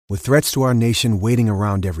With threats to our nation waiting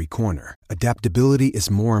around every corner, adaptability is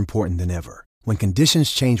more important than ever. When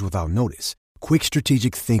conditions change without notice, quick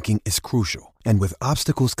strategic thinking is crucial. And with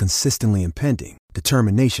obstacles consistently impending,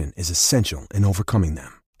 determination is essential in overcoming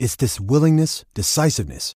them. It's this willingness,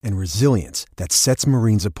 decisiveness, and resilience that sets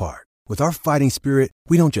Marines apart. With our fighting spirit,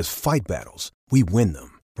 we don't just fight battles, we win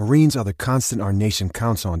them. Marines are the constant our nation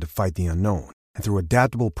counts on to fight the unknown. And through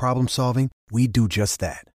adaptable problem solving, we do just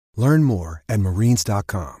that. Learn more at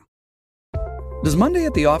marines.com. Does Monday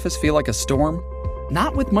at the office feel like a storm?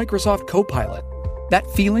 Not with Microsoft Copilot. That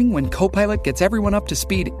feeling when Copilot gets everyone up to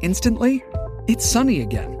speed instantly? It's sunny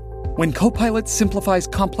again. When Copilot simplifies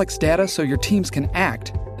complex data so your teams can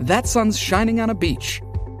act, that sun's shining on a beach.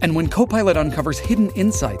 And when Copilot uncovers hidden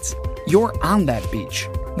insights, you're on that beach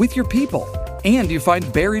with your people, and you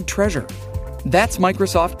find buried treasure. That's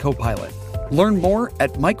Microsoft Copilot. Learn more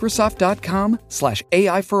at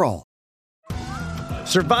Microsoft.com/AI for all.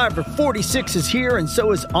 Survivor 46 is here, and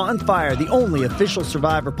so is On Fire, the only official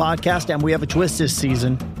Survivor podcast, and we have a twist this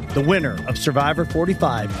season. The winner of Survivor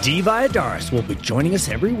 45, Dee Valladares, will be joining us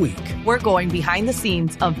every week. We're going behind the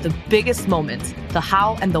scenes of the biggest moments, the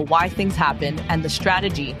how and the why things happen, and the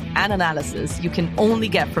strategy and analysis you can only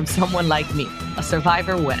get from someone like me, a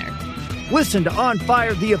Survivor winner. Listen to On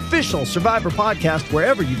Fire, the official Survivor podcast,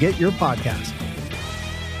 wherever you get your podcast.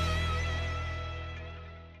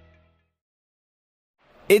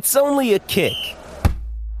 It's only a kick,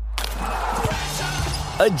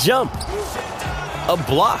 a jump, a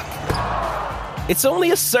block. It's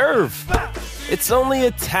only a serve. It's only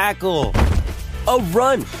a tackle, a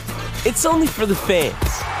run. It's only for the fans.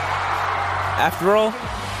 After all,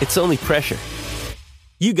 it's only pressure.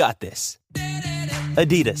 You got this.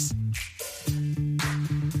 Adidas.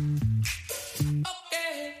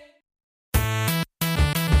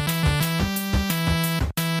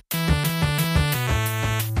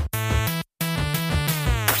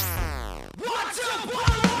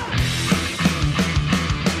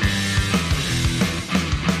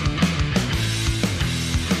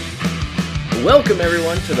 Welcome,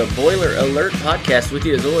 everyone, to the Boiler Alert Podcast. With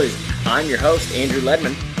you, as always, I'm your host, Andrew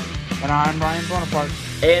Ledman. And I'm Brian Bonaparte.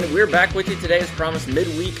 And we're back with you today. As promised,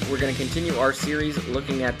 midweek, we're going to continue our series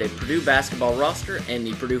looking at the Purdue basketball roster and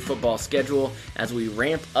the Purdue football schedule as we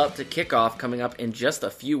ramp up to kickoff coming up in just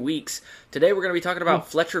a few weeks. Today, we're going to be talking about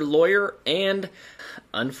Fletcher Loyer and,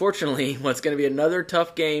 unfortunately, what's going to be another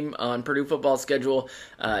tough game on Purdue football schedule,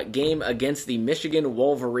 game against the Michigan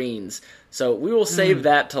Wolverines. So we will save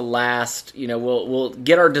that to last. You know, we'll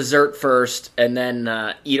get our dessert first and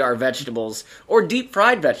then eat our vegetables, or deep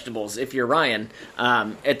fried vegetables if you're Ryan,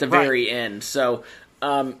 at the very end. So,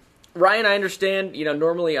 Ryan, I understand, you know,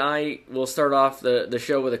 normally I will start off the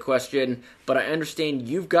show with a question, but I understand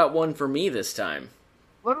you've got one for me this time.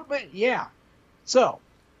 A little bit, yeah. So,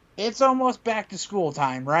 it's almost back to school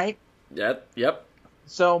time, right? Yep.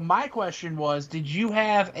 So my question was, did you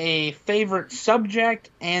have a favorite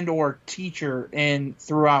subject and or teacher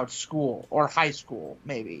throughout school, or high school,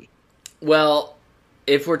 maybe? Well,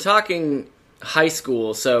 if we're talking high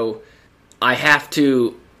school, so I had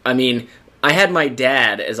my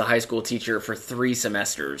dad as a high school teacher for 3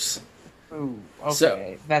 semesters. Ooh,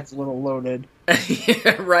 okay. That's a little loaded.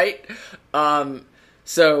 Yeah, right?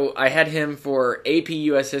 So I had him for AP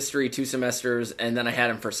US History 2 semesters, and then I had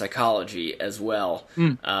him for psychology as well.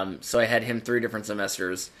 So I had him 3 different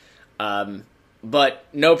semesters. But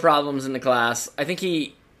no problems in the class. I think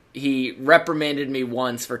he reprimanded me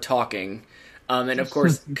once for talking. And of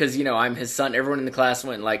course, because, you know, I'm his son, everyone in the class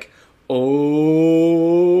went like,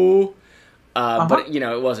 oh. But, you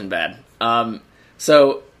know, it wasn't bad.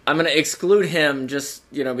 So I'm going to exclude him just,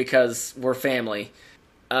 you know, because we're family.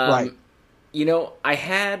 Right. You know, I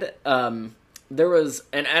had, there was,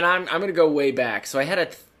 and I'm going to go way back. So I had a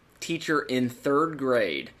teacher in 3rd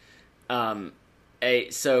grade.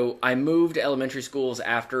 So I moved elementary schools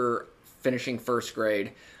after finishing 1st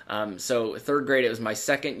grade. So 3rd grade, it was my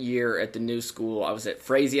 2nd year at the new school. I was at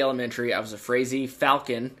Frazee Elementary. I was a Frazee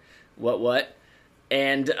Falcon. What?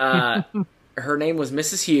 And her name was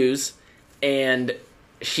Mrs. Hughes. And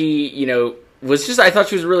she, you know, I thought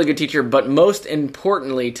she was a really good teacher. But most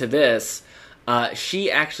importantly to this, she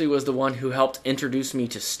actually was the one who helped introduce me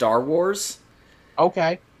to Star Wars.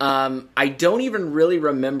 Okay. I don't even really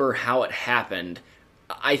remember how it happened.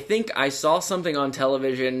 I think I saw something on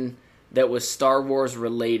television that was Star Wars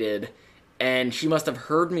related, and she must have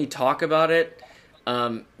heard me talk about it,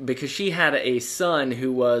 because she had a son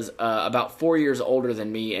who was about 4 years older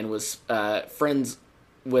than me and was friends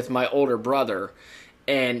with my older brother.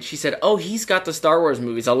 And she said, "Oh, he's got the Star Wars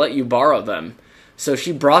movies. I'll let you borrow them." So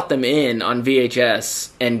she brought them in on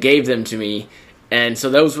VHS and gave them to me. And so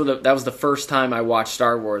that was the first time I watched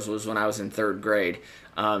Star Wars was when I was in third grade.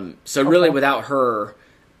 So really without her,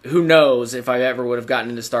 who knows if I ever would have gotten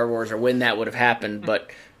into Star Wars or when that would have happened.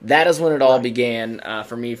 But that is when it all began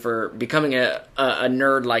for me for becoming a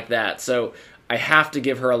nerd like that. So I have to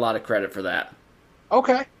give her a lot of credit for that.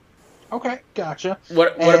 Okay, gotcha.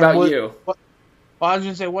 What about you? Well, I was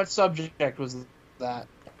going to say, what subject was that?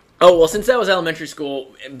 Oh, well, since that was elementary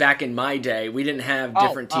school, back in my day, we didn't have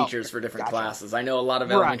different teachers for different classes. I know a lot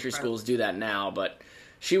of elementary schools do that now, but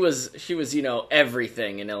she was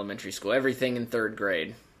everything in elementary school, everything in third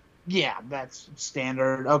grade. Yeah, that's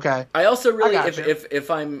standard. Okay. I also really,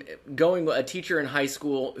 if I'm going a teacher in high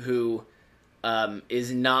school who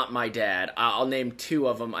is not my dad, I'll name two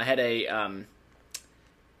of them. I had an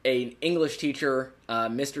English teacher,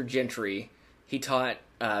 Mr. Gentry. He taught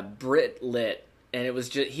Brit Lit. And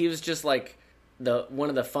he was just like one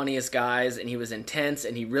of the funniest guys, and he was intense,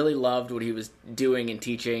 and he really loved what he was doing and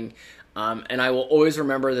teaching. And I will always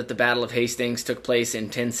remember that the Battle of Hastings took place in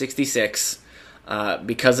 1066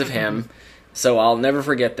 because of him. So I'll never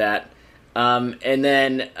forget that. And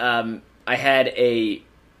then I had I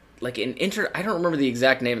don't remember the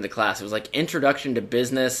exact name of the class. It was like Introduction to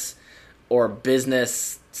Business or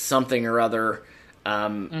Business something or other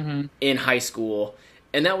in high school.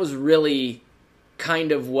 And that was really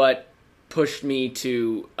kind of what pushed me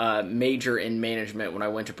to major in management when I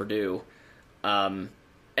went to Purdue. And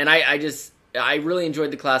I really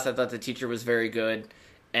enjoyed the class. I thought the teacher was very good.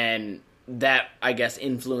 And that, I guess,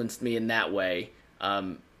 influenced me in that way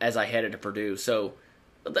as I headed to Purdue. So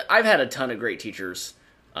I've had a ton of great teachers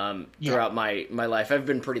throughout my life. I've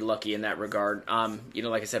been pretty lucky in that regard.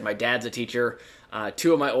 Like I said, my dad's a teacher.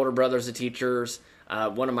 Two of my older brothers are teachers.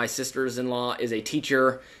 One of my sisters-in-law is a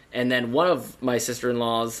teacher, and then one of my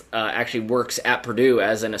sister-in-laws actually works at Purdue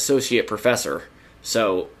as an associate professor.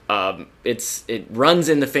 So it runs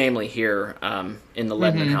in the family here in the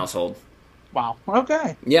Ledman household. Wow.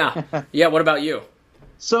 Okay. Yeah. Yeah. What about you?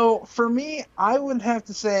 So for me, I would have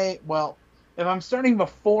to say, well, if I'm starting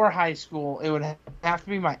before high school, it would have to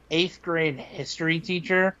be my 8th grade history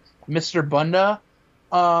teacher, Mr. Bunda.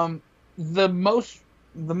 The most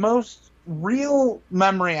real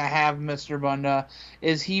memory I have of Mr. Bunda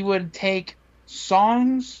is he would take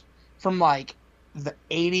songs from like the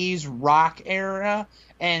 80s rock era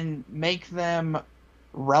and make them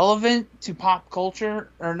relevant to pop culture,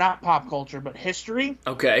 or not pop culture, but history.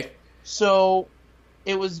 Okay. So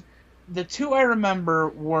it was, the two I remember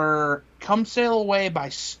were Come Sail Away by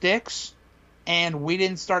Styx and We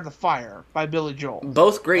Didn't Start the Fire by Billy Joel.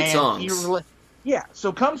 Both great songs.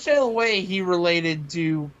 So Come Sail Away he related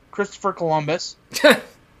to Christopher Columbus,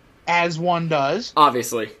 as one does.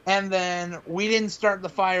 Obviously. And then We Didn't Start the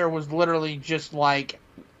Fire was literally just like,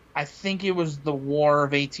 I think it was the War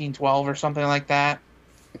of 1812 or something like that.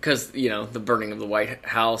 Because, the burning of the White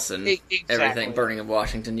House and everything, burning of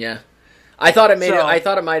Washington, yeah. I thought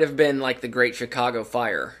it might have been like the Great Chicago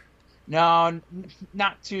Fire. No,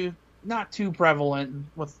 not too prevalent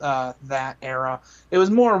with that era. It was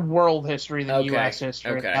more world history than U.S.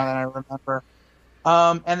 history, now that I remember.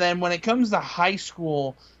 And then when it comes to high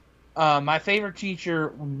school, my favorite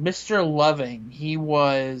teacher, Mr. Loving, he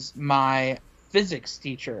was my physics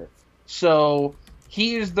teacher. So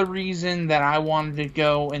he is the reason that I wanted to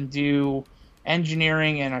go and do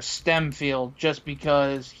engineering in a STEM field, just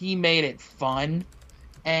because he made it fun.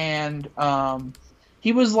 And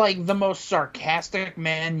he was like the most sarcastic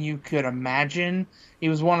man you could imagine. He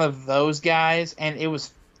was one of those guys, and it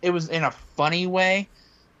was in a funny way.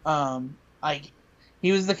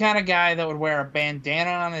 He was the kind of guy that would wear a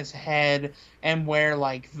bandana on his head and wear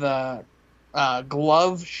like the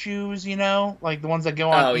glove shoes, like the ones that go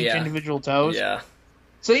on each individual toes. Yeah.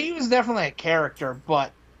 So he was definitely a character,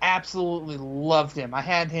 but absolutely loved him. I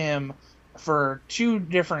had him for 2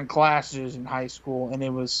 different classes in high school, and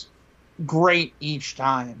it was great each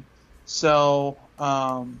time. So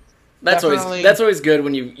that's always good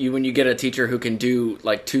when you get a teacher who can do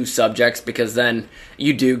like 2 subjects, because then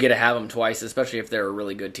you do get to have them twice, especially if they're a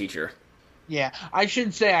really good teacher. Yeah, I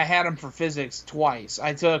should say I had him for physics twice.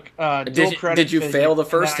 I took dual credit. Did you fail the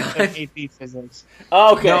first time? I took AP physics.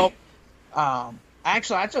 Oh, okay. Nope.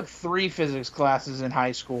 Actually, I took 3 physics classes in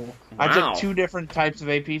high school. Wow. I took 2 different types of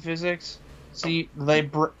AP physics. See,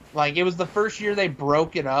 it was the first year they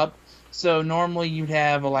broke it up. So normally you'd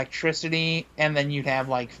have electricity, and then you'd have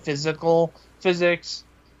like physical physics.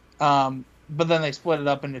 But then they split it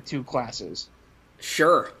up into 2 classes.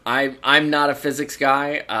 Sure. I'm not a physics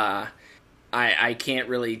guy. I can't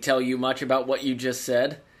really tell you much about what you just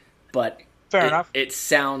said, but Fair enough. It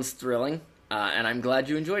sounds thrilling. and I'm glad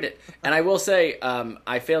you enjoyed it. And I will say,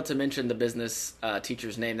 I failed to mention the business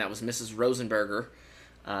teacher's name. That was Mrs. Rosenberger.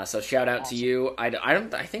 So shout out to you.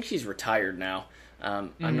 I think she's retired now.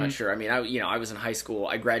 I'm not sure. I mean, I was in high school.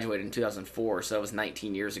 I graduated in 2004, so it was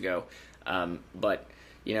 19 years ago. But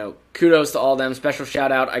kudos to all of them. Special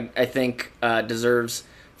shout out, I think, deserves,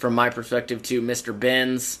 from my perspective, to Mr.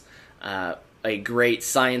 Benz, a great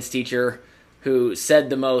science teacher who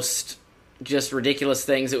said the most just ridiculous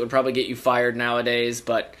things that would probably get you fired nowadays,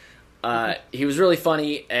 but he was really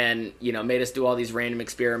funny and made us do all these random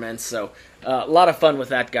experiments. So a lot of fun with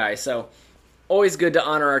that guy. So always good to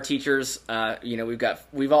honor our teachers.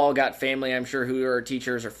 We've all got family, I'm sure, who are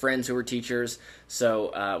teachers, or friends who are teachers.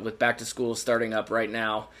 So with back to school starting up right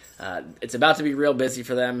now, it's about to be real busy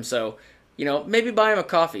for them. So maybe buy them a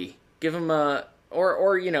coffee, give them a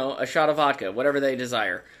shot of vodka, whatever they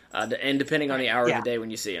desire, and depending on the hour of the day when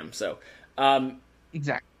you see them. So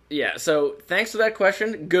exactly. Yeah, so thanks for that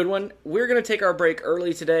question. Good one. We're going to take our break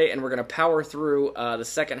early today, and we're going to power through the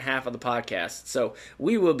second half of the podcast. So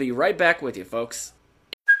we will be right back with you, folks.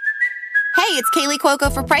 Hey, it's Kaylee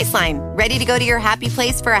Cuoco for Priceline. Ready to go to your happy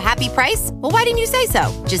place for a happy price? Well, why didn't you say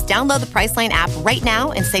so? Just download the Priceline app right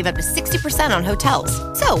now and save up to 60% on hotels.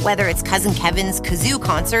 So whether it's Cousin Kevin's Kazoo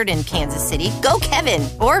Concert in Kansas City, go Kevin,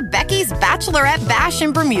 or Becky's Bachelorette Bash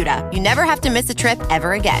in Bermuda, you never have to miss a trip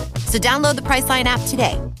ever again. So download the Priceline app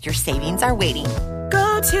today. Your savings are waiting.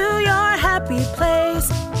 Go to your happy place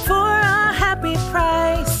for a happy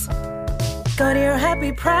price. Go to your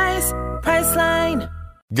happy price, Priceline.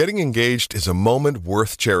 Getting engaged is a moment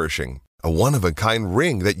worth cherishing. A one-of-a-kind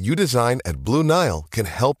ring that you design at Blue Nile can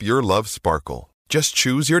help your love sparkle. Just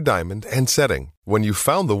choose your diamond and setting. When you've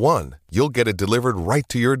found the one, you'll get it delivered right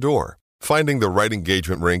to your door. Finding the right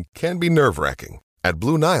engagement ring can be nerve-wracking. At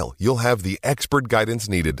Blue Nile, you'll have the expert guidance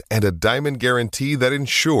needed and a diamond guarantee that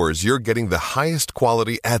ensures you're getting the highest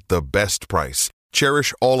quality at the best price.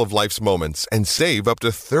 Cherish all of life's moments and save up to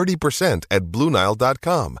 30% at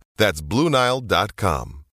BlueNile.com. That's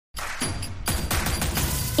BlueNile.com.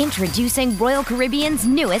 Introducing Royal Caribbean's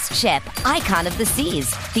newest ship, Icon of the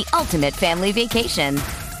Seas, the ultimate family vacation.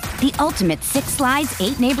 The ultimate 6 slides,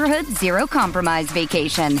 8 neighborhoods, 0 compromise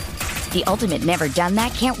vacation. The ultimate never done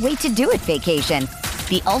that, can't wait to do it vacation.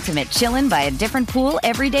 The ultimate chillin' by a different pool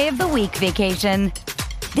every day of the week vacation.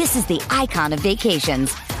 This is the Icon of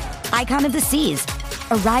vacations. Icon of the Seas,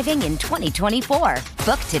 arriving in 2024.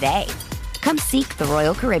 Book today. Come seek the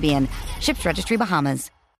Royal Caribbean. Ships Registry, Bahamas.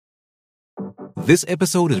 This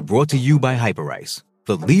episode is brought to you by Hyperice,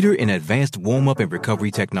 the leader in advanced warm-up and recovery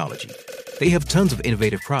technology. They have tons of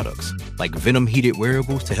innovative products, like Venom-heated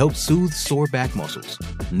wearables to help soothe sore back muscles,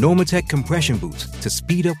 Normatec compression boots to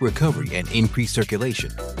speed up recovery and increase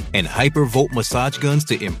circulation, and Hypervolt massage guns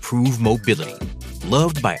to improve mobility.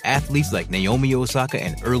 Loved by athletes like Naomi Osaka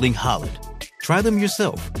and Erling Haaland. Try them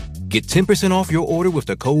yourself. Get 10% off your order with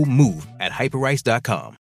the code MOVE at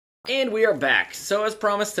Hyperice.com. And we are back. So as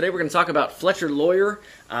promised, today we're going to talk about Fletcher Loyer,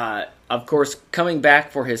 of course, coming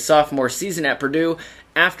back for his sophomore season at Purdue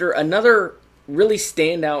after another really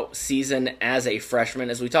standout season as a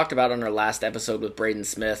freshman. As we talked about on our last episode with Braden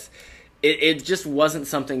Smith, it just wasn't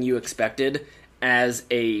something you expected as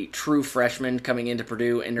a true freshman coming into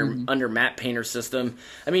Purdue under Matt Painter's system.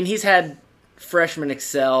 I mean, he's had freshmen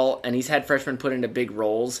excel, and he's had freshmen put into big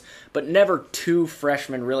roles, but never two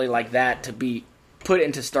freshmen really like that to be put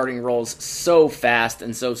into starting roles so fast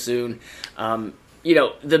and so soon.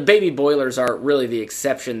 The baby Boilers are really the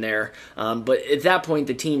exception there. But at that point,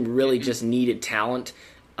 the team really just needed talent.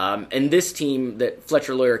 And this team that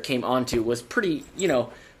Fletcher Loyer came onto was pretty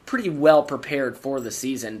well prepared for the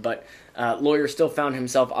season. But Loyer still found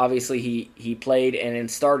himself, obviously, he played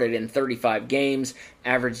and started in 35 games,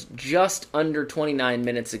 averaged just under 29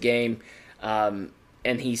 minutes a game.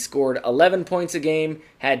 And he scored 11 points a game,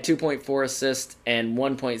 had 2.4 assists, and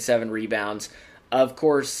 1.7 rebounds. Of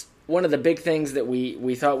course, one of the big things that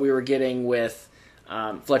we thought we were getting with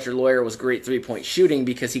Fletcher Loyer was great three-point shooting,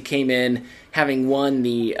 because he came in having won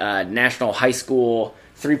the National High School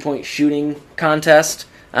three-point shooting contest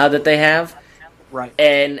that they have. Right.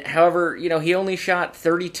 And however, he only shot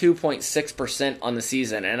 32.6% on the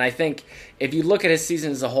season. And I think if you look at his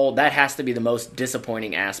season as a whole, that has to be the most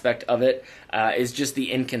disappointing aspect of it, is just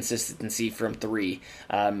the inconsistency from three.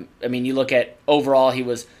 You look at overall, he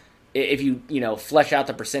was, if you flesh out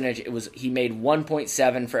the percentage, he made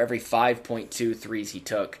 1.7 for every 5.2 threes he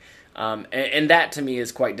took. And that to me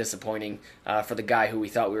is quite disappointing for the guy who we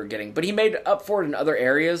thought we were getting. But he made up for it in other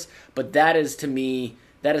areas, but that is, to me,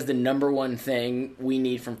 that is the number one thing we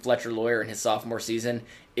need from Fletcher Loyer in his sophomore season,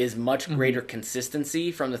 is much greater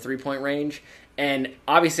consistency from the three-point range. And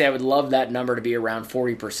obviously I would love that number to be around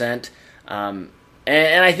 40%. And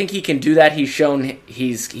I think he can do that. He's shown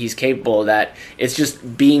he's capable of that. It's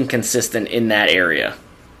just being consistent in that area.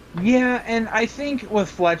 Yeah, and I think with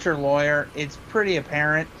Fletcher Loyer, it's pretty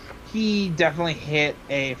apparent. He definitely hit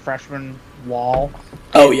a freshman wall.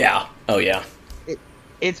 Oh, yeah.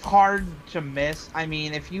 It's hard to miss. I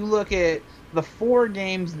mean, if you look at the 4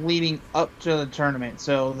 games leading up to the tournament,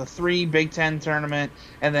 so the 3 Big Ten tournament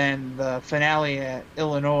and then the finale at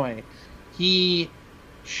Illinois, he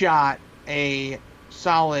shot a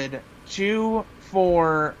solid 2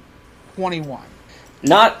 for 21.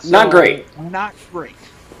 Not great. Not great.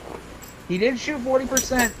 He did shoot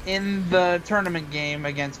 40% in the tournament game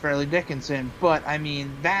against Fairleigh Dickinson, but I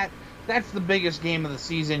mean that's the biggest game of the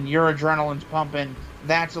season. Your adrenaline's pumping.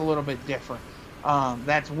 That's a little bit different.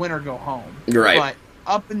 That's win or go home. Right. But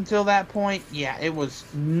up until that point, yeah, it was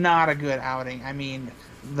not a good outing. I mean,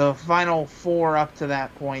 the final 4 up to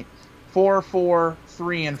that point, 4,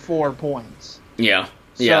 3, and 4 points. Yeah.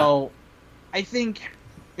 So I think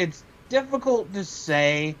it's difficult to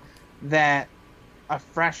say that a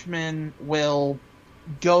freshman will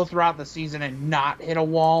go throughout the season and not hit a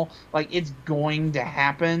wall. Like, it's going to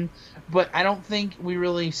happen. But I don't think we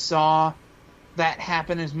really saw that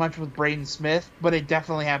happen as much with Braden Smith, but it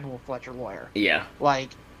definitely happened with Fletcher Loyer. Yeah.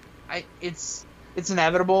 Like, it's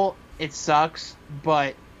inevitable. It sucks,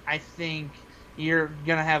 but I think you're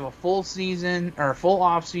going to have a full season or a full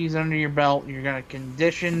off season under your belt. You're going to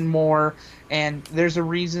condition more, and there's a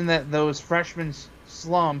reason that those freshman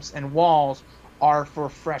slumps and walls are for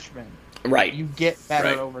freshmen. Right. You get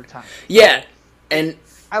better over time. Yeah, and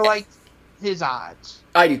I like his odds.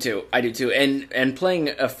 I do too. And playing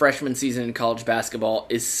a freshman season in college basketball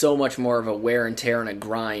is so much more of a wear and tear and a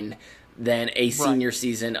grind than a senior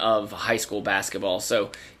season of high school basketball.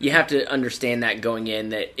 So you have to understand that going in,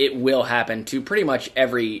 that it will happen to pretty much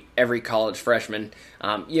every college freshman.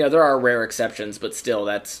 There are rare exceptions, but still,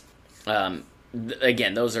 that's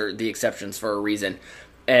again, those are the exceptions for a reason.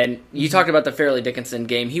 And you talked about the Fairleigh Dickinson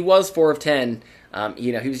game. He was 4 of 10.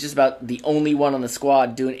 He was just about the only one on the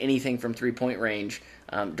squad doing anything from 3-point range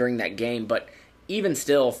during that game. But even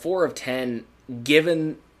still, 4 of 10,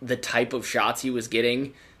 given the type of shots he was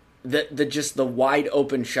getting, the wide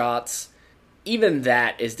open shots, even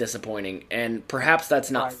that is disappointing. And perhaps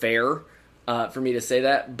that's not fair for me to say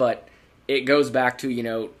that, but it goes back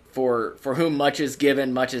to, for whom much is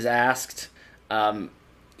given, much is asked.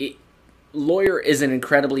 Loyer is an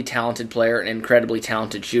incredibly talented player, an incredibly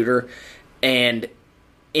talented shooter, and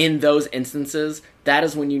in those instances, that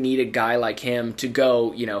is when you need a guy like him to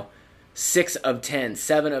go, 6 of 10,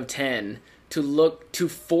 7 of 10, to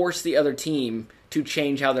force the other team to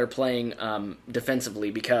change how they're playing defensively,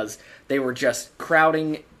 because they were just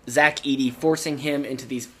crowding Zach Edey, forcing him into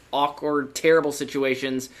these awkward, terrible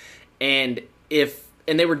situations, and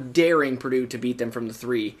they were daring Purdue to beat them from the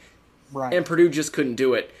 3, and Purdue just couldn't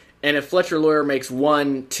do it. And if Fletcher Loyer makes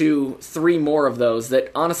 1, 2, 3 more of those,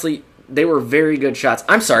 that honestly, they were very good shots.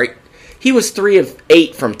 I'm sorry, he was 3 of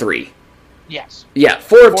 8 from 3. Yes. Yeah,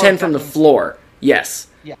 4 of 10 from the floor. Yes.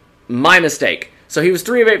 Yeah. My mistake. So he was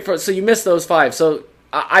 3 of 8, so you missed those 5. So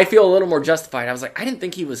I feel a little more justified. I was like, I didn't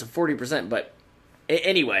think he was a 40%, but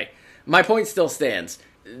anyway, my point still stands.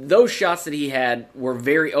 Those shots that he had were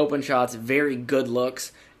very open shots, very good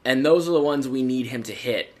looks, and those are the ones we need him to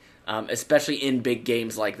hit. Especially in big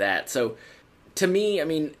games like that. So, to me, I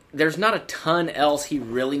mean, there's not a ton else he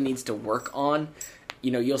really needs to work on.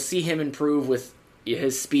 You'll see him improve with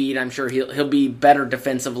his speed. I'm sure he'll be better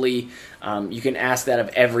defensively. You can ask that of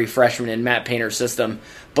every freshman in Matt Painter's system.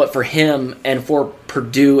 But for him and for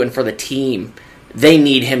Purdue and for the team, they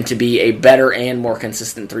need him to be a better and more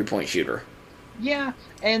consistent three-point shooter. Yeah,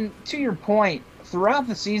 and to your point, throughout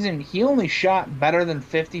the season, he only shot better than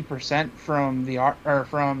 50%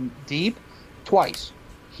 from deep twice.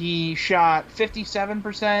 He shot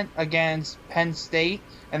 57% against Penn State,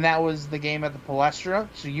 and that was the game at the Palestra,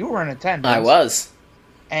 so you were in attendance. I was.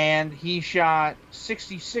 And he shot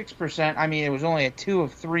 66%. I mean, it was only a 2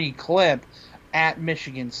 of 3 clip at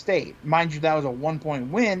Michigan State. Mind you, that was a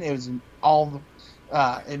 1-point win. It was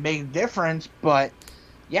it made a difference, but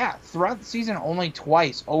yeah, throughout the season, only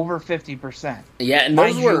twice, over 50%. Yeah, and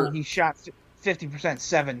those he shot 50%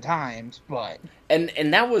 7 times, but...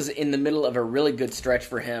 And that was in the middle of a really good stretch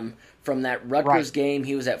for him. From that Rutgers game,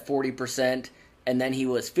 he was at 40%, and then he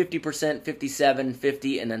was 50%, 57,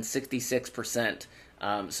 50, and then 66%.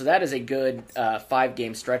 So that is a good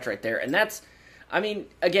 5-game stretch right there. And that's, I mean,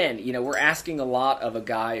 again, we're asking a lot of a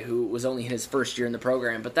guy who was only in his first year in the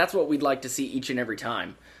program, but that's what we'd like to see each and every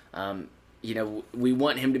time. We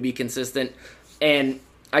want him to be consistent. And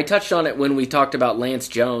I touched on it when we talked about Lance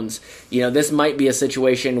Jones. This might be a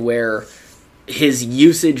situation where his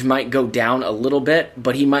usage might go down a little bit,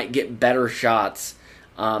 but he might get better shots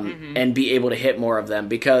and be able to hit more of them,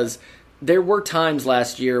 because there were times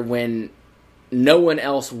last year when no one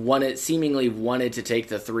else seemingly wanted to take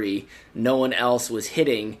the three. No one else was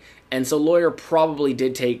hitting. And so Loyer probably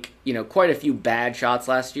did take, quite a few bad shots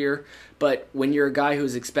last year. But when you're a guy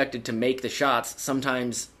who's expected to make the shots,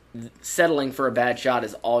 sometimes settling for a bad shot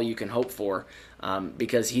is all you can hope for,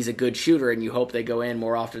 because he's a good shooter and you hope they go in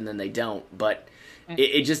more often than they don't. But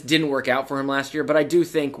it just didn't work out for him last year. But I do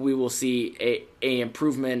think we will see an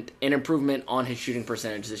improvement on his shooting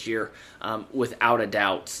percentage this year, without a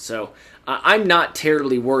doubt. So I'm not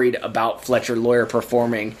terribly worried about Fletcher Loyer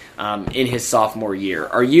performing in his sophomore year.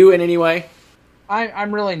 Are you in any way?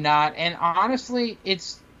 I'm really not. And honestly,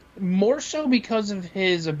 it's more so because of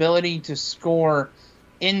his ability to score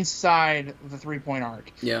inside the three-point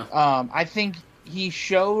arc. Yeah. I think he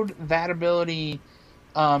showed that ability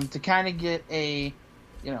to kind of get a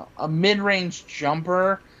mid-range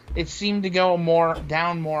jumper. It seemed to go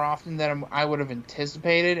down more often than I would have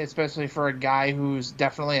anticipated, especially for a guy who's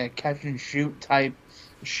definitely a catch-and-shoot type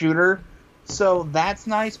shooter. So that's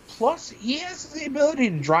nice. Plus, he has the ability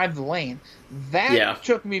to drive the lane. That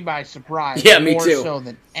took me by surprise. Yeah, me more too. So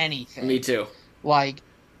than anything. Me too. Like,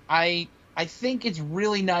 I think it's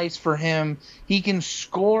really nice for him. He can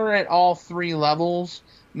score at all three levels.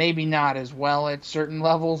 Maybe not as well at certain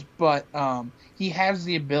levels, but he has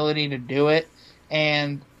the ability to do it.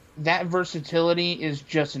 And that versatility is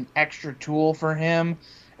just an extra tool for him,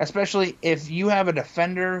 especially if you have a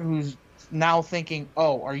defender who's now thinking,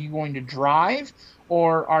 oh, are you going to drive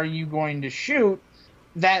or are you going to shoot?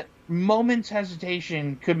 That moment's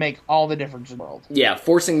hesitation could make all the difference in the world. Yeah,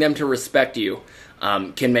 forcing them to respect you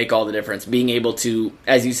can make all the difference. Being able to,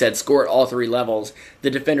 as you said, score at all three levels,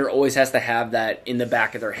 the defender always has to have that in the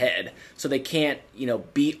back of their head. So they can't,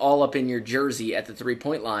 be all up in your jersey at the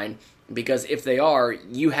three-point line, because if they are,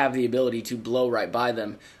 you have the ability to blow right by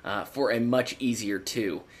them for a much easier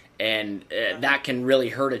two. And that can really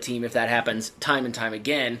hurt a team if that happens time and time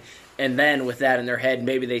again. And then with that in their head,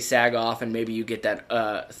 maybe they sag off and maybe you get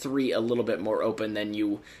that three a little bit more open than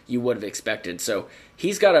you would have expected. So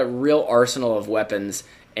he's got a real arsenal of weapons.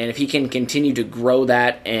 And if he can continue to grow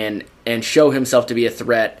that and show himself to be a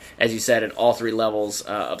threat, as you said, at all three levels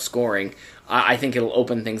of scoring, I think it'll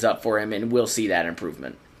open things up for him and we'll see that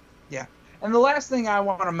improvement. Yeah. And the last thing I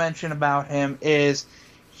want to mention about him is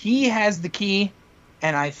he has the key.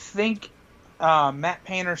 And I think Matt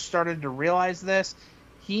Painter started to realize this.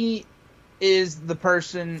 He is the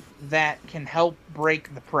person that can help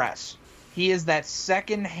break the press. He is that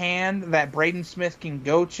second hand that Braden Smith can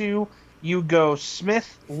go to. You go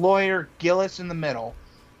Smith, Loyer, Gillis in the middle.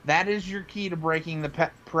 That is your key to breaking the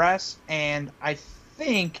press. And I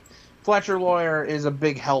think Fletcher Loyer is a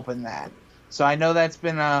big help in that. So I know that's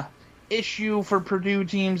been a issue for Purdue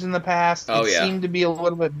teams in the past. It seemed to be a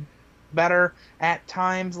little bit better at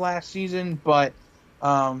times last season, but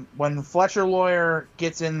when Fletcher Loyer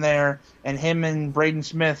gets in there and him and Braden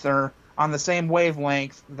Smith are on the same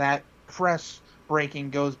wavelength, that press breaking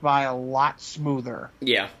goes by a lot smoother.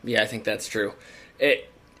 Yeah, I think that's true.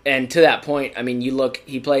 And to that point, I mean, you look,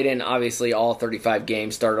 he played in obviously all 35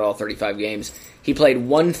 games, started all 35 games. He played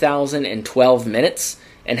 1,012 minutes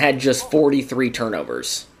and had just 43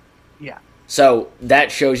 turnovers. Yeah. So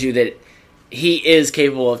that shows you that he is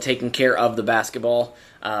capable of taking care of the basketball,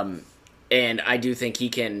 and I do think he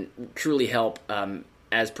can truly help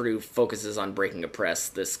as Purdue focuses on breaking a press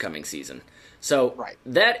this coming season. So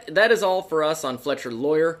that is all for us on Fletcher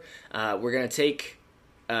Loyer. We're going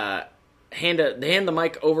to hand the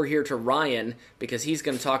mic over here to Ryan because he's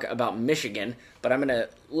going to talk about Michigan, but I'm going to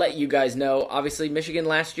let you guys know, obviously Michigan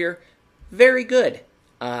last year, very good.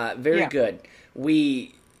 Very good.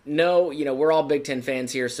 We know, we're all Big Ten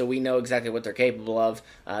fans here, so we know exactly what they're capable of.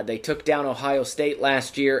 They took down Ohio State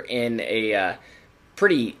last year in a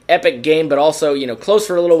pretty epic game, but also, close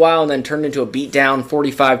for a little while and then turned into a beatdown,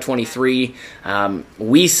 45-23.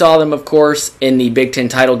 We saw them, of course, in the Big Ten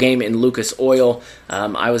title game in Lucas Oil.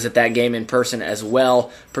 I was at that game in person as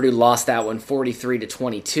well. Purdue lost that one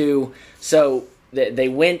 43-22. So they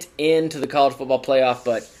went into the college football playoff,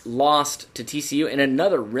 but lost to TCU in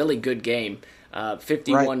another really good game.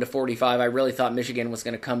 51-45. I really thought Michigan was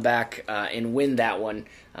going to come back and win that one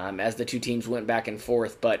as the two teams went back and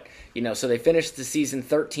forth. But, so they finished the season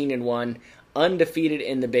 13-1, undefeated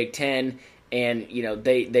in the Big Ten, and,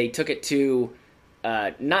 they took it to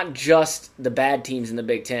not just the bad teams in the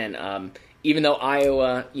Big Ten. even though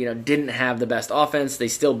Iowa, didn't have the best offense, they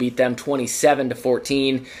still beat them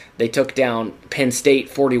 27-14. They took down Penn State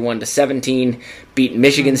 41-17, beat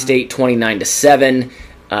Michigan State 29-7.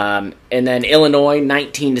 And then Illinois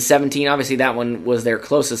 19-17. Obviously, that one was their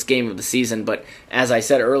closest game of the season. But as I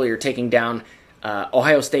said earlier, taking down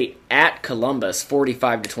Ohio State at Columbus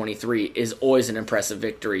 45-23 is always an impressive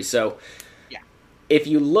victory. So, if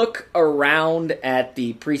you look around at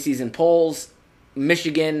the preseason polls,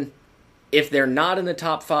 Michigan, if they're not in the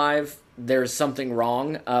top 5, there's something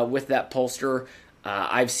wrong with that pollster.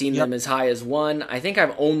 I've seen them as high as 1. I think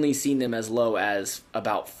I've only seen them as low as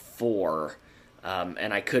about 4.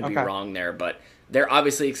 And I could be wrong there, but they're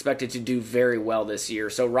obviously expected to do very well this year.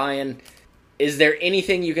 So, Ryan, is there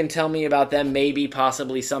anything you can tell me about them maybe,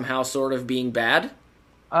 possibly, somehow, sort of being bad?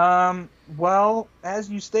 Well, as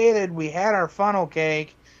you stated, we had our funnel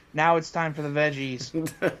cake. Now it's time for the veggies.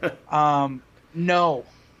 No.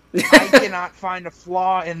 I cannot find a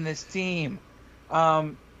flaw in this team.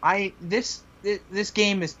 This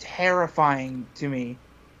game is terrifying to me.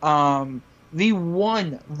 The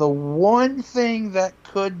one thing that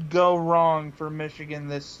could go wrong for Michigan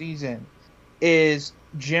this season is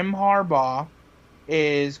Jim Harbaugh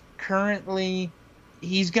is currently,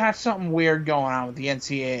 he's got something weird going on with the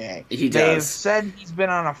NCAA. He does. They've said he's been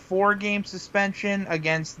on a 4-game suspension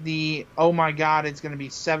against the, oh my God, it's going to be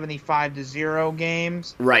 75-0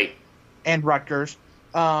 games. Right. And Rutgers.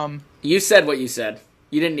 You said what you said.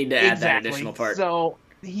 You didn't need to add that additional part. So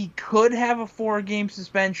he could have a 4-game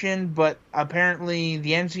suspension, but apparently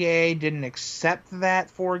the NCAA didn't accept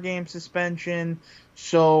that 4-game suspension.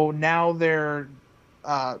 So now they're,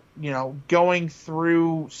 going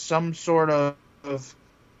through some sort of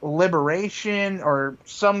liberation or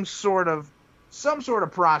some sort of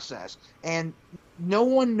process. And no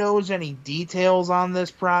one knows any details on this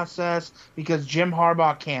process because Jim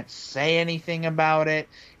Harbaugh can't say anything about it.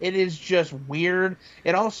 It is just weird.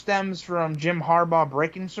 It all stems from Jim Harbaugh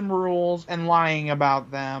breaking some rules and lying about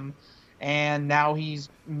them, and now he's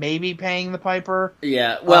maybe paying the piper.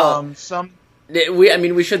 Yeah, well,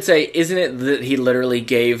 we should say, isn't it that he literally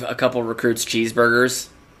gave a couple recruits cheeseburgers?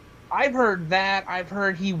 I've heard that. I've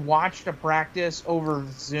heard he watched a practice over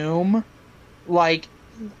Zoom. Like,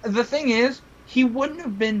 the thing is, he wouldn't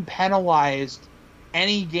have been penalized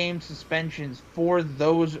any game suspensions for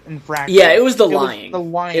those infractions. Yeah, it was the lying.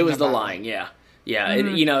 It was the lying. Yeah.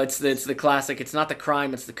 Mm-hmm. It's the classic. It's not the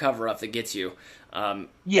crime; it's the cover-up that gets you.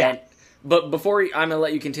 But before I'm gonna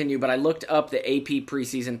let you continue, but I looked up the AP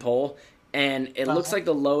preseason poll, and it looks like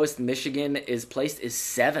the lowest Michigan is placed is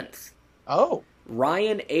 7th. Oh.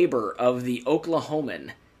 Ryan Aber of the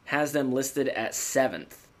Oklahoman has them listed at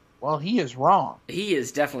 7th. Well, he is wrong. He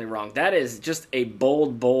is definitely wrong. That is just a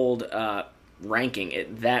bold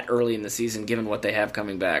ranking that early in the season, given what they have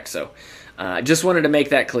coming back. So, just wanted to make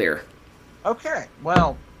that clear. Okay,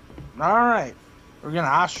 well, all right. We're going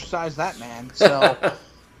to ostracize that man. So,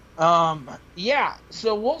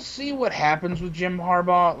 so we'll see what happens with Jim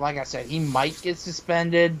Harbaugh. Like I said, he might get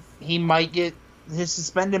suspended. His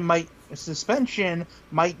suspension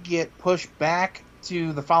might get pushed back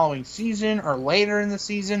to the following season or later in the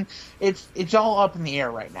season. It's all up in the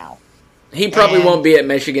air right now. He probably won't be at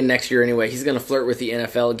Michigan next year anyway. He's going to flirt with the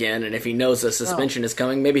NFL again, and if he knows a suspension is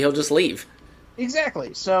coming, maybe he'll just leave.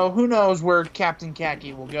 Exactly. So who knows where Captain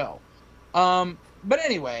Khaki will go. But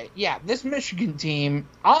anyway, this Michigan team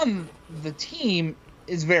on the team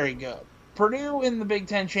is very good. Purdue in the Big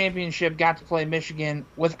Ten Championship got to play Michigan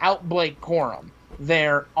without Blake Corum,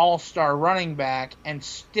 their all-star running back, and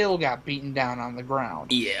still got beaten down on the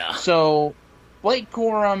ground. Yeah. So Blake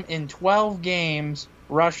Corum in 12 games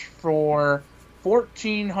rushed for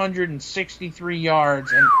 1,463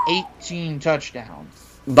 yards and 18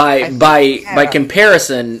 touchdowns. By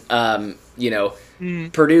comparison,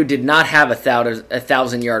 Purdue did not have a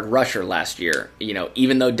 1,000-yard rusher last year.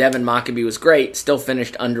 Even though Devin Mockabee was great, still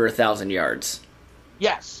finished under 1,000 yards.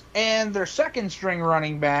 Yes, and their second-string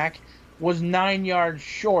running back was 9 yards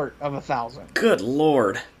short of 1,000. Good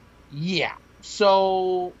Lord. Yeah.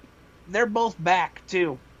 So they're both back,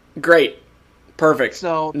 too. Great. Perfect.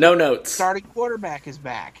 So no notes. Starting quarterback is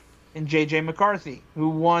back in J.J. McCarthy, who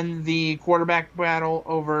won the quarterback battle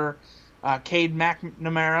over Cade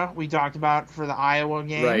McNamara, we talked about for the Iowa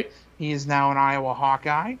game. Right. He is now an Iowa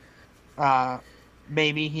Hawkeye.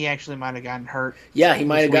 Maybe he actually might have gotten hurt. Yeah, he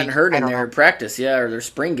might have gotten hurt in their practice, or their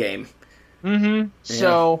spring game. Mm-hmm. Yeah.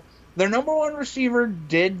 So their number one receiver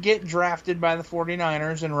did get drafted by the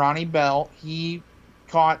 49ers, and Ronnie Bell. He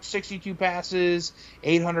caught 62 passes,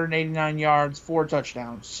 889 yards, 4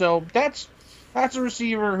 touchdowns. So that's a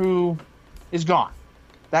receiver who is gone.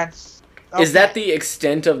 Is that the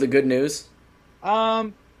extent of the good news?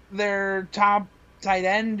 Their top tight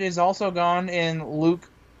end is also gone in Luke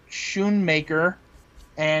Schoonmaker,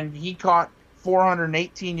 and he caught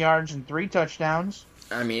 418 yards and 3 touchdowns.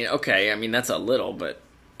 I mean, okay, I mean that's a little, but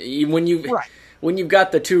when you've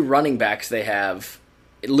got the 2 running backs they have,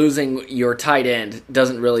 losing your tight end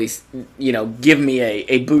doesn't really, give me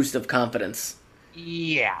a boost of confidence.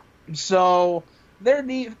 Yeah. So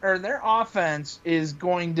their offense is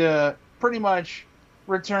going to pretty much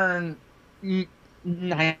return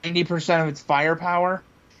 90% of its firepower,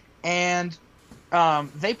 and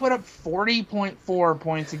they put up 40.4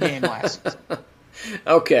 points a game last season.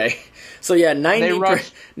 Okay, so yeah,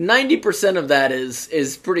 90% of that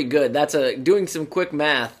is pretty good. That's doing some quick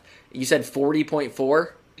math. You said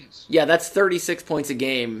 40.4. Yeah, that's 36 points a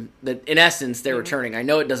game. That in essence they're returning. I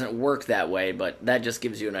know it doesn't work that way, but that just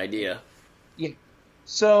gives you an idea. Yeah.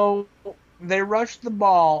 So they rushed the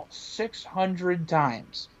ball 600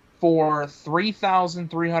 times for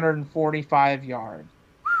 3,345 yards,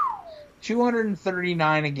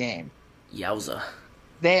 239 a game. Yowza.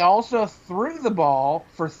 They also threw the ball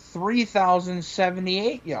for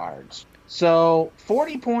 3,078 yards. So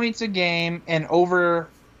 40 points a game and over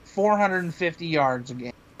 450 yards a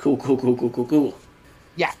game. Cool.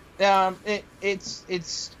 Yeah,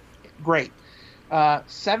 it's great.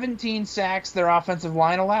 17 sacks their offensive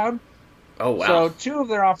line allowed. Oh, wow. So 2 of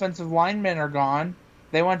their offensive linemen are gone.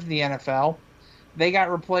 They went to the NFL. They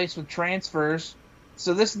got replaced with transfers.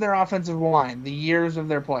 So this is their offensive line, the years of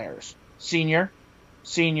their players. Senior,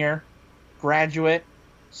 graduate,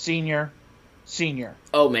 senior.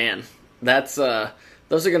 Oh man, that's those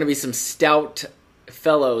are going to be some stout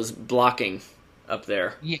fellows blocking up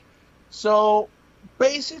there. Yeah. So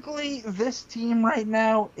basically, this team right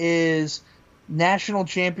now is national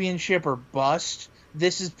championship or bust.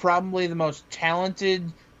 This is probably the most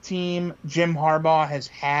talented team Jim Harbaugh has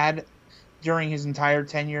had during his entire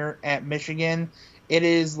tenure at Michigan. It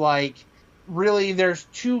is like, really, there's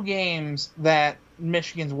 2 games that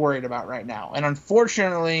Michigan's worried about right now. And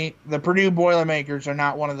unfortunately, the Purdue Boilermakers are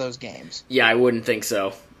not one of those games. Yeah, I wouldn't think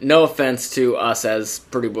so. No offense to us as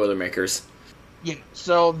Purdue Boilermakers. Yeah,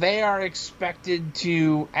 so they are expected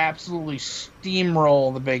to absolutely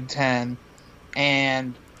steamroll the Big Ten,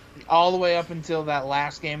 and all the way up until that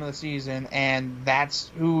last game of the season, and that's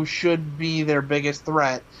who should be their biggest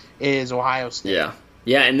threat is Ohio State.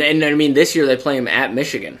 Yeah, and I mean, this year they play them at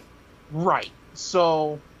Michigan. Right.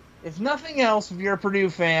 So, if nothing else, if you're a Purdue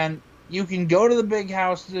fan, you can go to the Big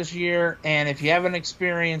House this year, and if you haven't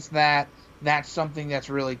experienced that, that's something that's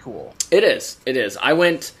really cool. It is. I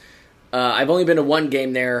went, I've only been to 1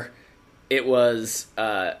 game there. It was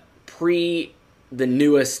pre the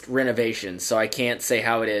newest renovation, so I can't say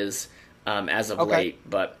how it is as of late,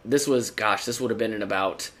 but this would have been in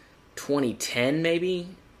about 2010 maybe?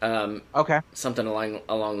 Something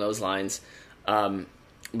along those lines.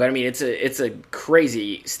 But I mean, it's a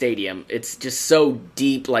crazy stadium. It's just so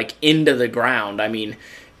deep, like into the ground. I mean,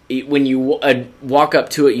 when you walk up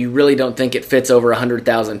to it, you really don't think it fits over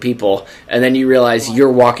 100,000 people, and then you realize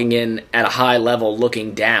you're walking in at a high level,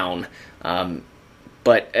 looking down.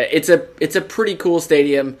 But it's a pretty cool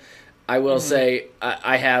stadium. I will say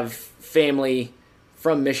I have family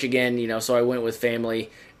from Michigan, so I went with family,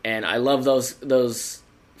 and I love those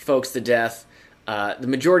folks to death. The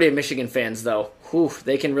majority of Michigan fans, though,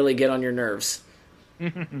 they can really get on your nerves.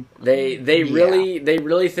 They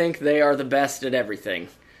really think they are the best at everything,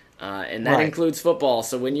 and that includes football.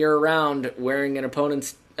 So when you're around wearing an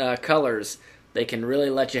opponent's colors, they can really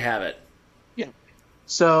let you have it. Yeah.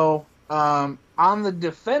 So on the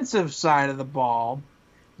defensive side of the ball,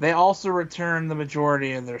 they also returned the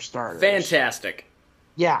majority of their starters. Fantastic.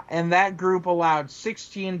 Yeah, and that group allowed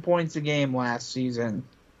 16 points a game last season.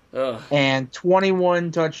 Ugh. And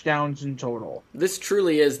 21 touchdowns in total. This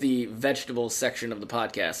truly is the vegetables section of the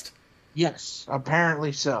podcast. Yes,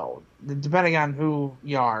 apparently so. Depending on who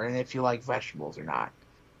you are and if you like vegetables or not.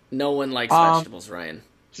 No one likes vegetables, Ryan.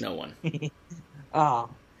 No one.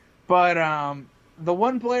 But the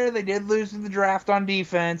one player they did lose in the draft on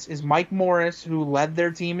defense is Mike Morris, who led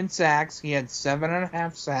their team in sacks. He had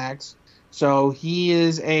 7.5 sacks. So he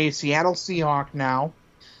is a Seattle Seahawk now.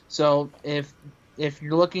 So if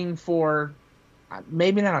you're looking for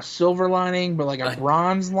maybe not a silver lining, but like a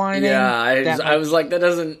bronze lining. Yeah, I was like, that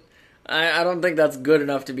doesn't... I don't think that's good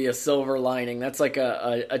enough to be a silver lining. That's like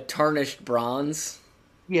a tarnished bronze.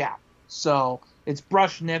 Yeah, so it's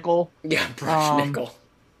brushed nickel. Yeah, brushed nickel.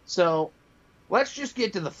 So let's just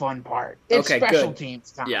get to the fun part. It's special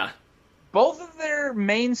teams time. Yeah. Both of their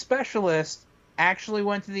main specialists actually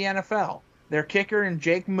went to the NFL. Their kicker and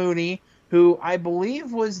Jake Moody, who I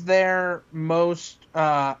believe was their most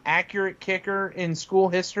accurate kicker in school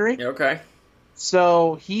history. Okay.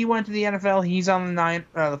 So he went to the NFL. He's on the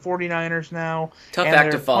 49ers now. Tough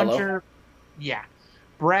act to follow. Punter, yeah.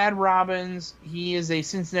 Brad Robbins, he is a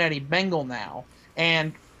Cincinnati Bengal now.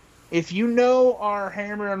 And if you know our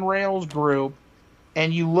Hammer and Rails group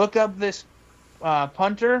and you look up this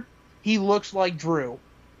punter, he looks like Drew.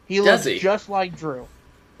 He looks just like Drew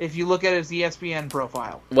if you look at his ESPN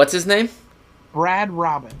profile. What's his name? Brad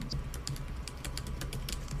Robbins.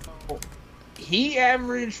 He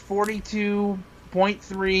averaged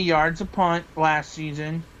 42.3 yards a punt last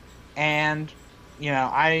season, and,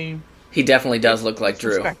 he definitely does look like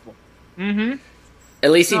Drew. Mm-hmm.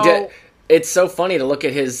 At least he did. It's so funny to look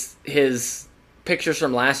at his pictures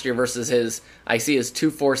from last year versus I see his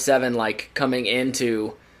 247 coming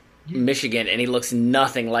into Michigan, and he looks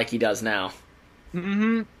nothing like he does now.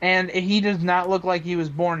 Mm-hmm. And he does not look like he was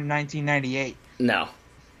born in 1998. No.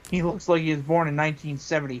 He looks like he was born in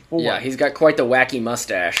 1974. Yeah, he's got quite the wacky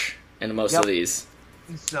mustache in most of these.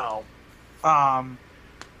 So,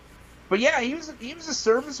 but yeah, he was a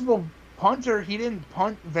serviceable punter. He didn't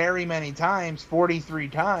punt very many times, 43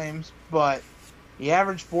 times, but he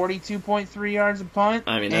averaged 42.3 yards a punt.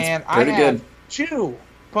 I mean, that's and pretty good. I have 2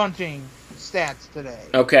 punting stats today.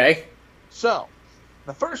 Okay. So,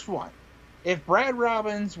 the first one, if Brad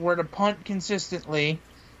Robbins were to punt consistently,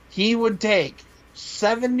 he would take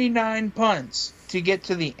 79 punts to get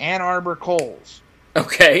to the Ann Arbor Coles.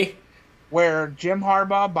 Okay. Where Jim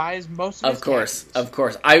Harbaugh buys most of his khakis. Of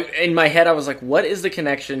course. In my head, I was like, what is the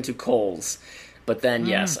connection to Coles? But then,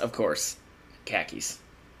 yes, of course, khakis.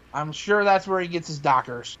 I'm sure that's where he gets his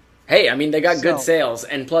Dockers. Hey, I mean, they got good sales,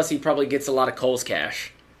 and plus he probably gets a lot of Coles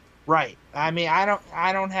cash. Right. I mean, I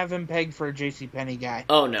don't have him pegged for a JCPenney guy.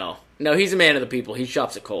 Oh, no. No, he's a man of the people. He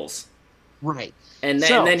shops at Coles. Right. And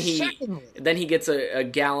then he gets a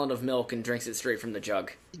gallon of milk and drinks it straight from the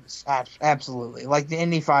jug. Absolutely, like the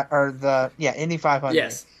Indy 500.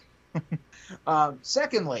 Yes.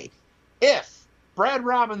 Secondly, if Brad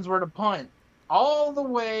Robbins were to punt all the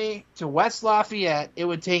way to West Lafayette, it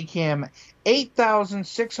would take him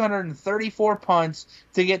 8,634 punts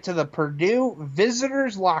to get to the Purdue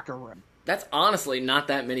visitors' locker room. That's honestly not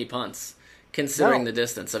that many punts, considering the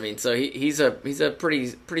distance. I mean, so he's a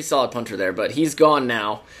pretty solid punter there, but he's gone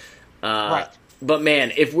now. Right. But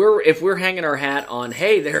man, if we're hanging our hat on,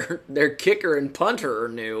 hey, their kicker and punter are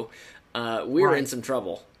new, we're in some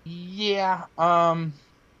trouble. Yeah.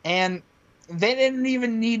 And they didn't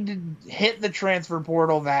even need to hit the transfer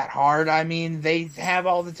portal that hard. I mean, they have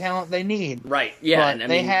all the talent they need. Right. Yeah. But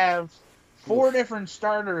they have 4 different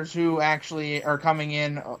starters who actually are coming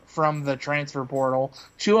in from the transfer portal.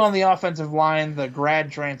 2 on the offensive line, the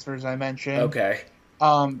grad transfers I mentioned. Okay.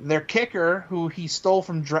 Their kicker, who he stole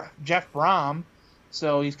from Jeff Brom,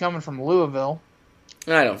 so he's coming from Louisville.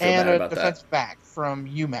 I don't feel bad about that. And a defensive back from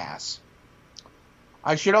UMass.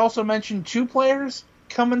 I should also mention 2 players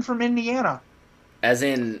coming from Indiana. As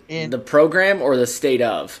in the program or the state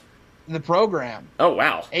of? The program. Oh,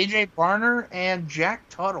 wow. A.J. Barner and Jack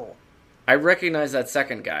Tuttle. I recognize that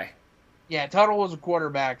second guy. Yeah, Tuttle was a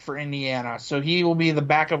quarterback for Indiana, so he will be the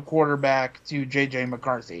backup quarterback to J.J.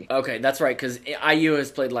 McCarthy. Okay, that's right, because IU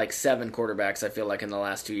has played 7 quarterbacks, I feel like, in the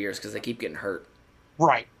last 2 years, because they keep getting hurt.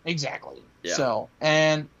 Right, exactly. Yeah. So,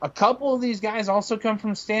 and a couple of these guys also come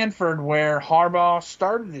from Stanford, where Harbaugh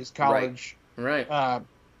started his college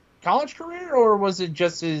college career, or was it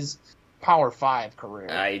just his Power 5 career?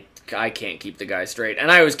 I can't keep the guy straight.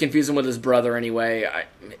 And I always confuse him with his brother anyway.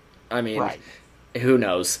 I mean, who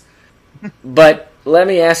knows? But let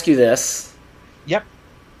me ask you this. Yep.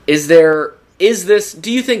 Do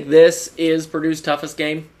you think this is Purdue's toughest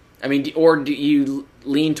game? I mean, or do you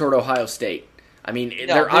lean toward Ohio State? I mean,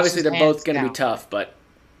 they're both going to be tough, but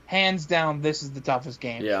hands down, this is the toughest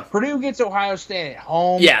game. Yeah. Purdue gets Ohio State at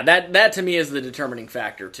home. Yeah, that to me is the determining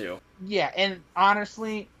factor too. Yeah, and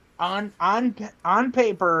honestly, on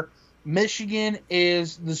paper, Michigan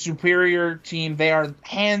is the superior team. They are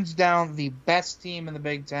hands down the best team in the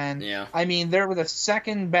Big Ten. Yeah. I mean, they're the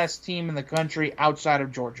second best team in the country outside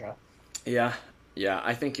of Georgia. Yeah,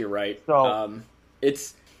 I think you're right. So,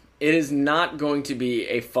 it is not going to be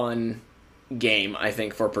a fun game, I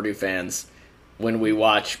think, for Purdue fans when we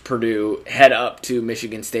watch Purdue head up to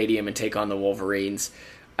Michigan Stadium and take on the Wolverines.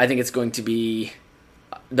 I think it's going to be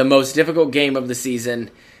the most difficult game of the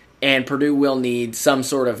season, and Purdue will need some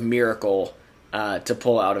sort of miracle to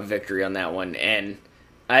pull out a victory on that one. And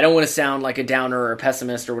I don't want to sound like a downer or a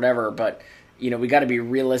pessimist or whatever, but we got to be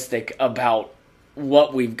realistic about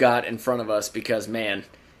what we've got in front of us because, man,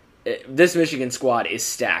 this Michigan squad is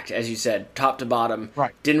stacked, as you said, top to bottom.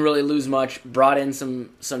 Right. Didn't really lose much, brought in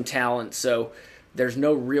some talent. So there's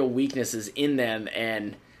no real weaknesses in them,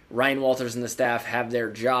 and Ryan Walters and the staff have their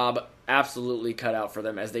job absolutely cut out for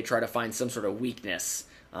them as they try to find some sort of weakness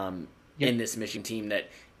in this Michigan team that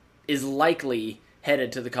is likely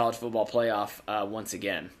headed to the college football playoff once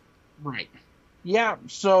again. Right. Yeah,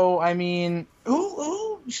 so, I mean,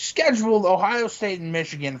 who scheduled Ohio State and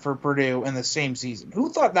Michigan for Purdue in the same season?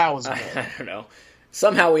 Who thought that was good? I don't know.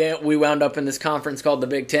 Somehow we wound up in this conference called the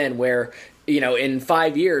Big Ten where, in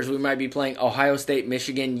 5 years we might be playing Ohio State,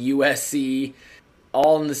 Michigan, USC,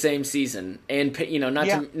 all in the same season. And,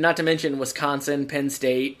 not to mention Wisconsin, Penn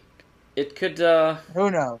State. It could... who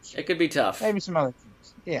knows? It could be tough. Maybe some other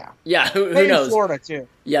teams. Yeah. Yeah, who maybe knows? Florida, too.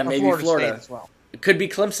 Yeah, maybe Florida. State as well. It could be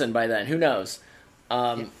Clemson by then. Who knows?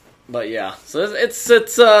 But yeah, so it's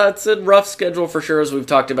a rough schedule for sure, as we've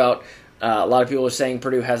talked about. A lot of people are saying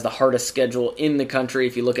Purdue has the hardest schedule in the country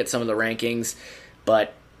if you look at some of the rankings.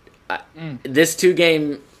 But this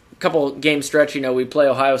couple game stretch, we play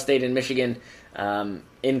Ohio State and Michigan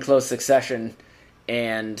in close succession,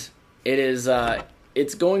 and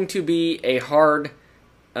it's going to be a hard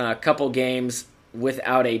couple games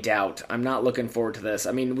without a doubt. I'm not looking forward to this.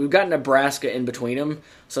 I mean, we've got Nebraska in between them,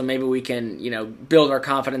 so maybe we can, build our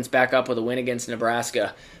confidence back up with a win against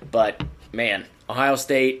Nebraska. But, man, Ohio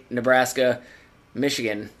State, Nebraska,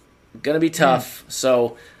 Michigan, going to be tough.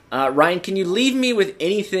 So, Ryan, can you leave me with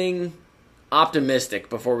anything optimistic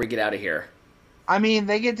before we get out of here? I mean,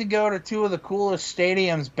 they get to go to two of the coolest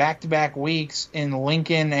stadiums back-to-back weeks in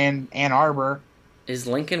Lincoln and Ann Arbor. Is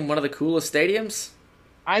Lincoln one of the coolest stadiums?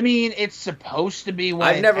 I mean, it's supposed to be when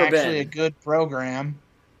I've never actually been. A good program.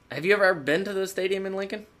 Have you ever been to the stadium in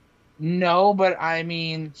Lincoln? No, but I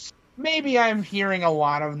mean, maybe I'm hearing a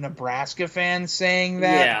lot of Nebraska fans saying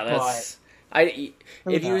that. Yeah, that's...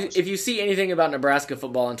 If you see anything about Nebraska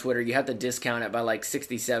football on Twitter, you have to discount it by like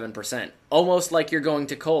 67%. Almost like you're going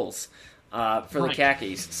to Kohl's for the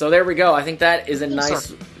khakis. So there we go. I think that is a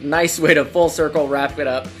nice way to full circle wrap it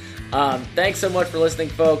up. Thanks so much for listening,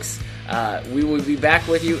 folks. We will be back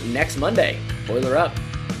with you next Monday. Boiler up.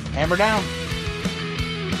 Hammer down.